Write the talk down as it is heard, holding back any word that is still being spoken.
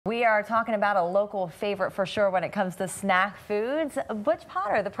We are talking about a local favorite for sure when it comes to snack foods. Butch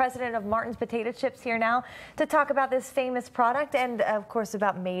Potter, the president of Martin's Potato Chips, here now to talk about this famous product and, of course,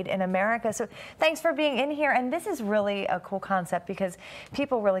 about Made in America. So thanks for being in here. And this is really a cool concept because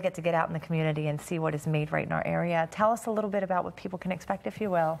people really get to get out in the community and see what is made right in our area. Tell us a little bit about what people can expect, if you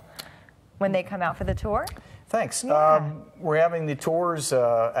will, when they come out for the tour. Thanks. Yeah. We're having the tours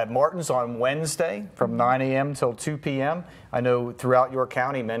at Martin's on Wednesday from 9 a.m. till 2 p.m. I know throughout your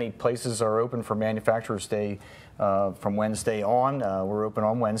county, many places are open for Manufacturers Day from Wednesday on. We're open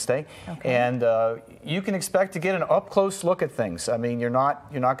on Wednesday, okay. And you can expect to get an up-close look at things. I mean, you're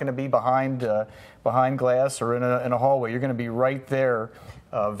not going to be behind glass or in a hallway. You're going to be right there.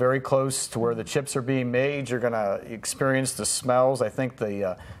 Very close to where the chips are being made. You're going to experience the smells. I think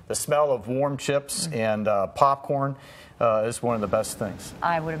the smell of warm chips and popcorn is one of the best things.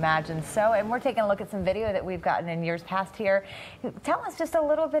 I would imagine so. And we're taking a look at some video that we've gotten in years past here. Tell us just a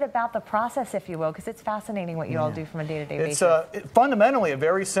little bit about the process, if you will, because it's fascinating what you all do from a day-to-day basis. It's fundamentally a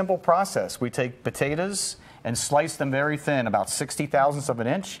very simple process. We take potatoes and slice them very thin, about 60 thousandths of an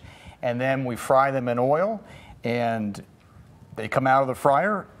inch, and then we fry them in oil, and they come out of the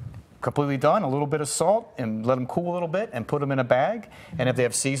fryer completely done, a little bit of salt, and let them cool a little bit and put them in a bag. And if they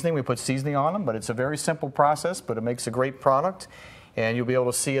have seasoning, we put seasoning on them. But it's a very simple process, but it makes a great product. And you'll be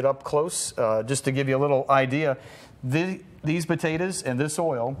able to see it up close. Just to give you a little idea, these potatoes and this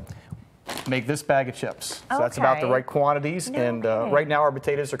oil make this bag of chips. So that's about the right quantities. Right now our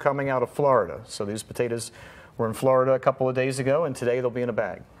potatoes are coming out of Florida. So these potatoes were in Florida a couple of days ago, and today they'll be in a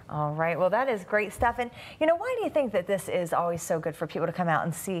bag. All right. Well, that is great stuff. And, you know, why do you think that this is always so good for people to come out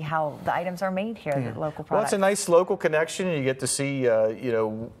and see how the items are made here, the local products? Well, it's a nice local connection. You get to see,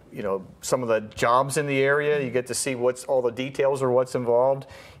 you know, some of the jobs in the area. You get to see all the details or what's involved.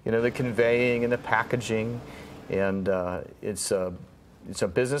 You know, the conveying and the packaging, and it's a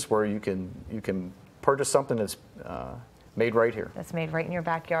business where you can purchase something that's made right here. That's made right in your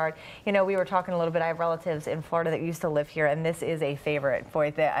backyard. You know, we were talking a little bit. I have relatives in Florida that used to live here, and this is a favorite. Boy,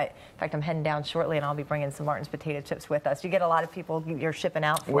 in fact, I'm heading down shortly, and I'll be bringing some Martin's potato chips with us. You get a lot of people you're shipping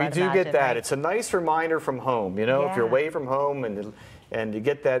out for. We do get that. Right? It's a nice reminder from home. You know, if you're away from home and you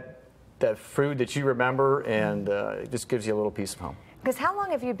get that food that you remember, and it just gives you a little piece of home. Because how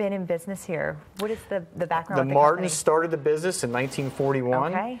long have you been in business here? What is the background? The Martins started the business in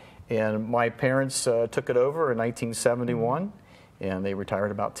 1941. Okay. And my parents took it over in 1971, and they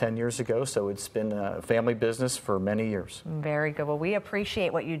retired about 10 years ago, so it's been a family business for many years. Very good. Well, we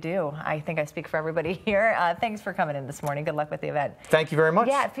appreciate what you do. I think I speak for everybody here. Thanks for coming in this morning. Good luck with the event. Thank you very much.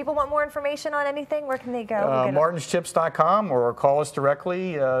 Yeah, if people want more information on anything, where can they go? MartinsChips.com, or call us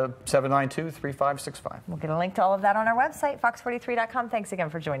directly, 792-3565. We'll get a link to all of that on our website, fox43.com. Thanks again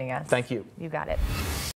for joining us. Thank you. You got it.